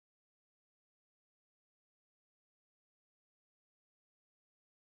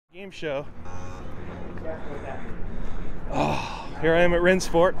Game show. Oh, here I am at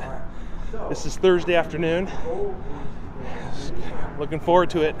Rennsport. This is Thursday afternoon. Looking forward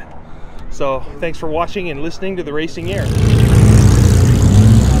to it. So thanks for watching and listening to the Racing Air.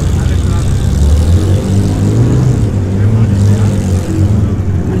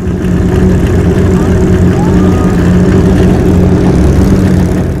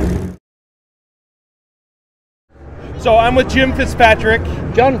 So I'm with Jim Fitzpatrick.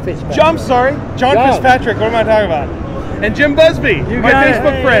 John Fitzpatrick. John Fitzpatrick. What am I talking about? And Jim Busby, my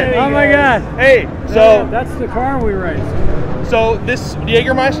Facebook friend. Oh my God. Hey, so that's the car we raced. So this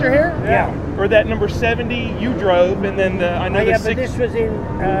Jägermeister here? Yeah. Or that number 70 you drove, and then I know but this was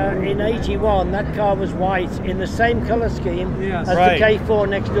in '81. That car was white in the same color scheme as the K4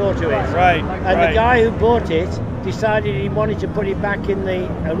 next door to it. Right. And the guy who bought it decided he wanted to put it back in the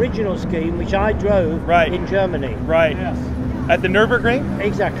original scheme, which I drove in Germany. Right. Yes. At the Nürburgring?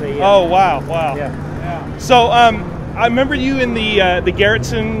 Exactly. Yeah. Oh wow! Wow. Yeah. So I remember you in the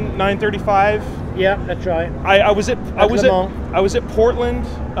Garrettson 935. Yeah, that's right. I was at Portland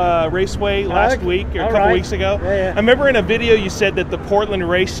Raceway last week or a couple weeks ago. Yeah. I remember in a video you said that the Portland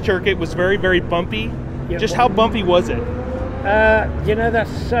race circuit was very, very bumpy. Yeah, just how bumpy was it? You know,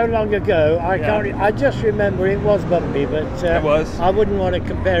 that's so long ago. I just remember it was bumpy, but it was. I wouldn't want to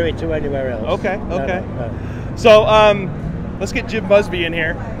compare it to anywhere else. Okay. Okay. No. So let's get Jim Busby in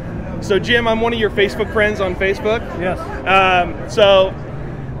here. So Jim, I'm one of your Facebook friends on Facebook. Yes. So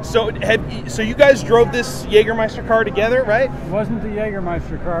you guys drove this Jägermeister car together, right? It wasn't the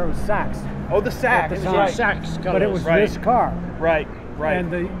Jägermeister car, it was Sachs. Oh, the Sachs. Sachs colors. But it was this car. Right. And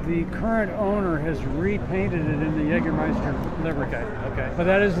the current owner has repainted it in the Jägermeister livery. Okay. But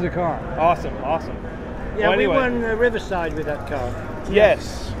that is the car. Awesome. Yeah, well, anyway. We won Riverside with that car.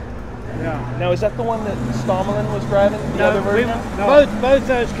 Yes. Yeah. Now, is that the one that Stommelin was driving? The other version? Both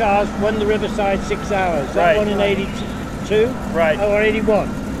those cars won the Riverside 6 hours. That one in '82, or '81.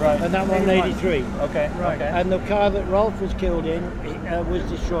 Right. And that one in '83. Okay. Right. Okay. And the car that Rolf was killed in was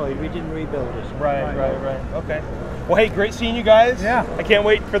destroyed. We didn't rebuild it. Right. Okay. Well, hey, great seeing you guys. Yeah. I can't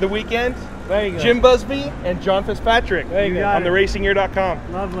wait for the weekend. Very good. Jim Busby and John Fitzpatrick on theracingear.com.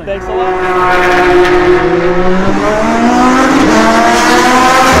 Lovely. Thanks a lot.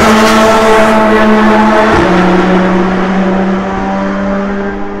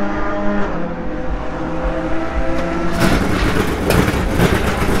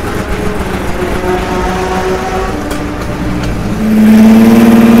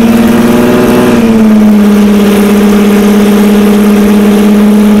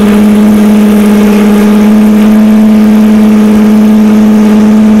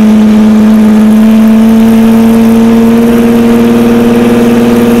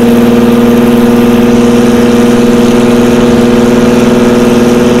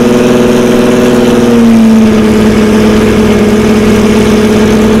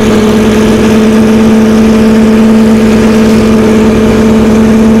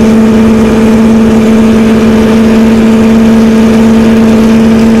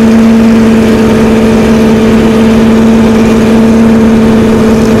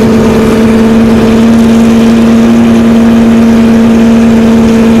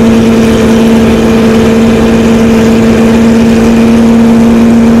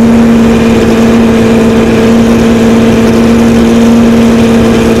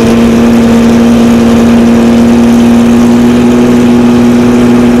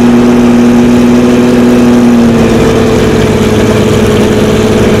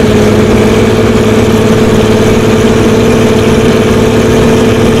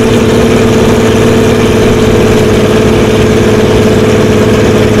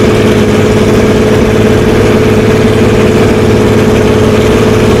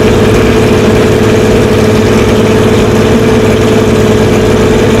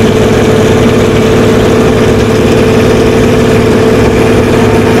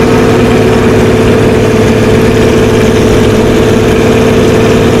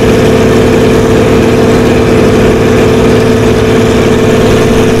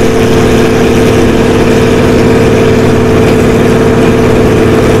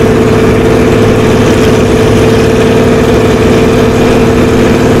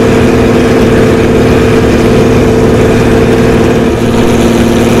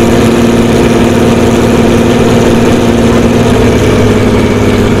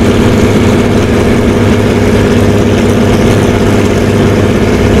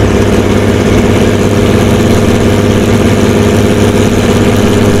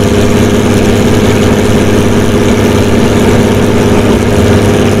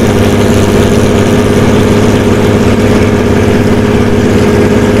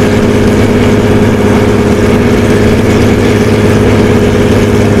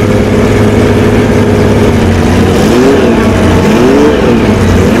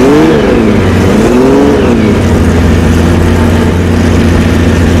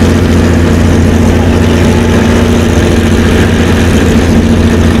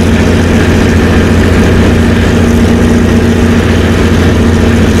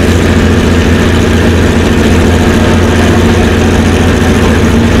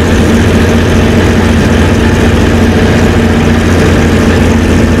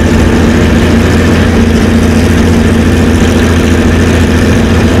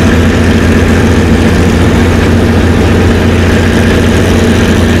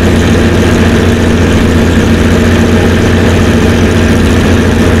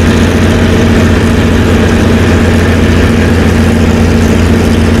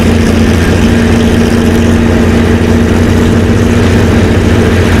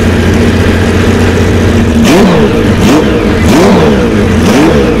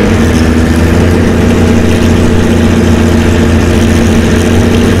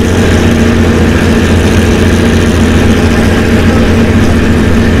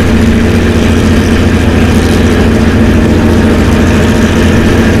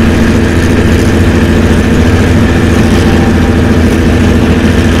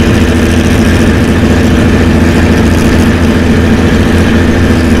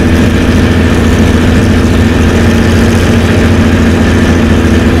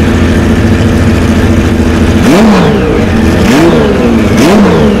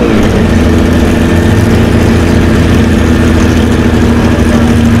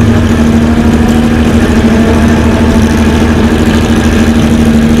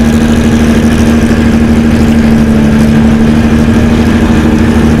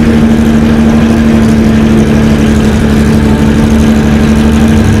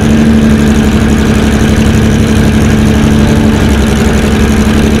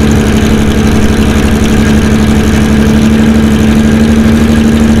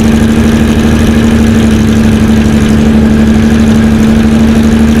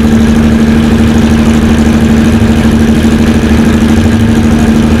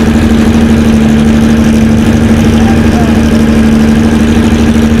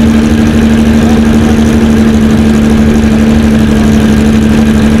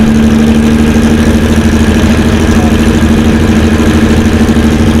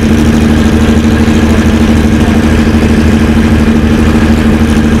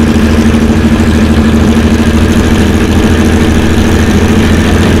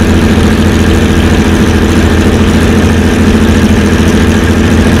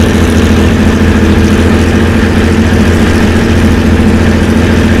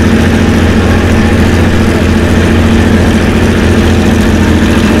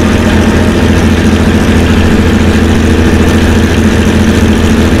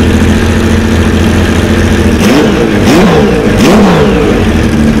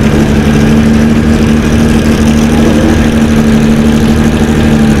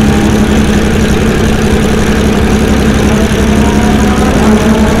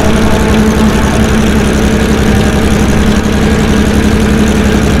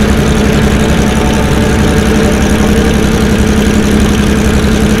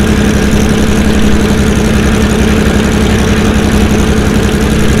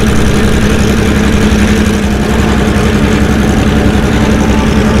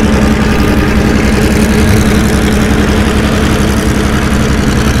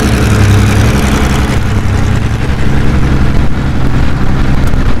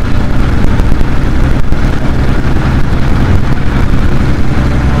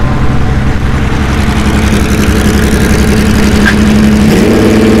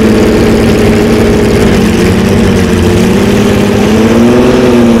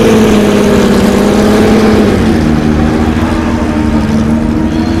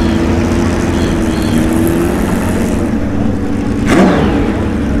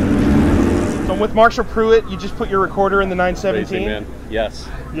 with Marshall Pruitt, you just put your recorder in the 917? Racing, man. Yes.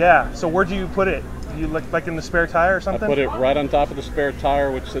 Yeah, so where do you put it? You like in the spare tire or something? I put it right on top of the spare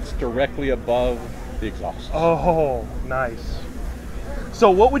tire, which sits directly above the exhaust. Oh, nice. So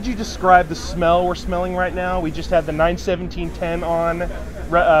what would you describe the smell we're smelling right now? We just had the 91710 on,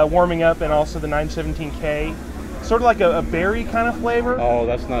 warming up, and also the 917K. Sort of like a berry kind of flavor? Oh,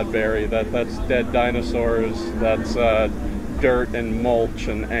 that's not berry. That's dead dinosaurs. That's dirt and mulch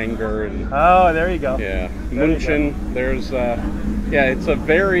and anger. And oh, there you go. Yeah, Munchen. There's, yeah, it's a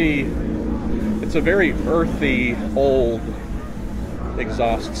very earthy, old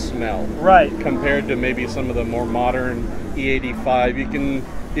exhaust smell. Right. Compared to maybe some of the more modern E85,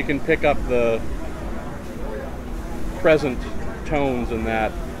 you can pick up the present tones in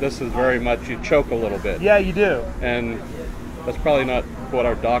that. This is very much, you choke a little bit. Yeah, you do. And that's probably not what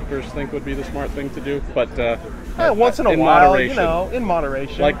our doctors think would be the smart thing to do, but once in a while, moderation. You know, in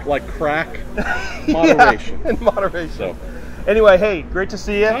moderation. Like crack, moderation. Yeah, in moderation. So. Anyway, hey, great to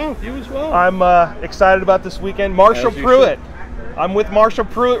see you. Oh, you as well. I'm excited about this weekend. Marshall Pruitt. I'm with Marshall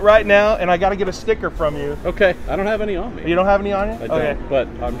Pruitt right now, and I got to get a sticker from you. Okay, I don't have any on me. You don't have any on you? I don't, but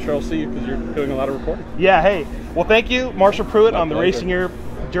I'm sure I'll see you because you're doing a lot of recording. Yeah, hey. Well, thank you, Marshall Pruitt, on the Racing Year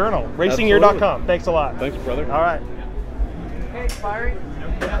Journal, racingyear.com. Thanks a lot. Thanks, brother. All right. Hey, Byron.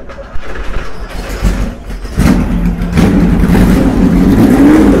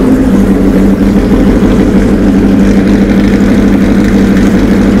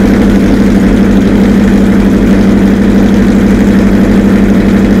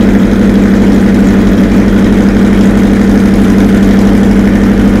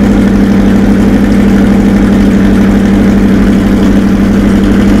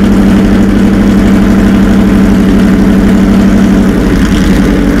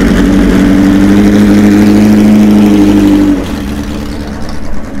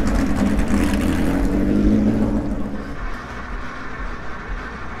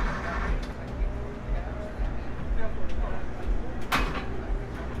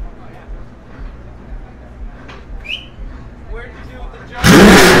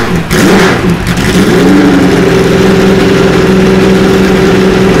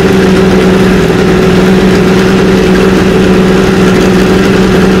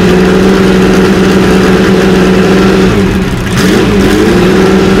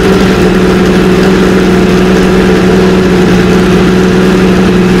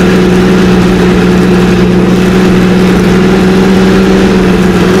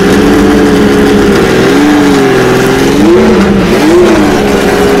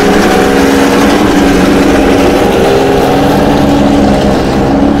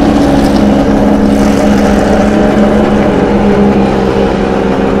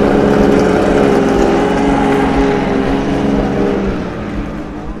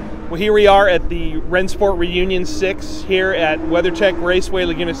 Here we are at the Rennsport Reunion 6 here at WeatherTech Raceway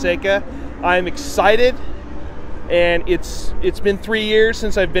Laguna Seca. I'm excited, and it's been 3 years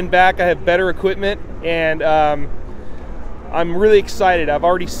since I've been back. I have better equipment, and I'm really excited. I've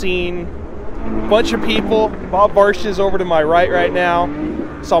already seen a bunch of people. Bob Barsh is over to my right now.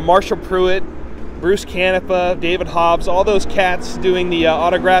 Saw Marshall Pruitt, Bruce Canepa, David Hobbs, all those cats doing the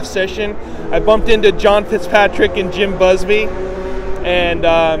autograph session. I bumped into John Fitzpatrick and Jim Busby,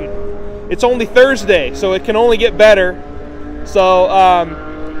 and it's only Thursday, so it can only get better. So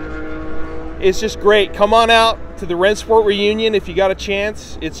it's just great. Come on out to the Rennsport Reunion if you got a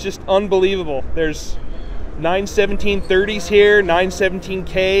chance. It's just unbelievable. There's 91730s here,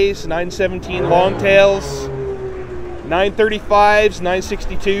 917Ks, 917 longtails, 935s,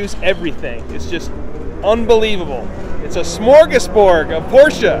 962s, everything. It's just unbelievable. It's a smorgasbord of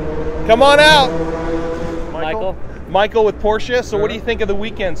Porsche. Come on out. Michael with Porsche. So what do you think of the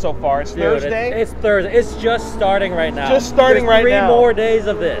weekend so far? It's Thursday? It's Thursday. It's just starting right now. Just starting right now. 3 more days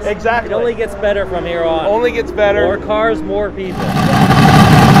of this. Exactly. It only gets better from here on. Only gets better. More cars, more people.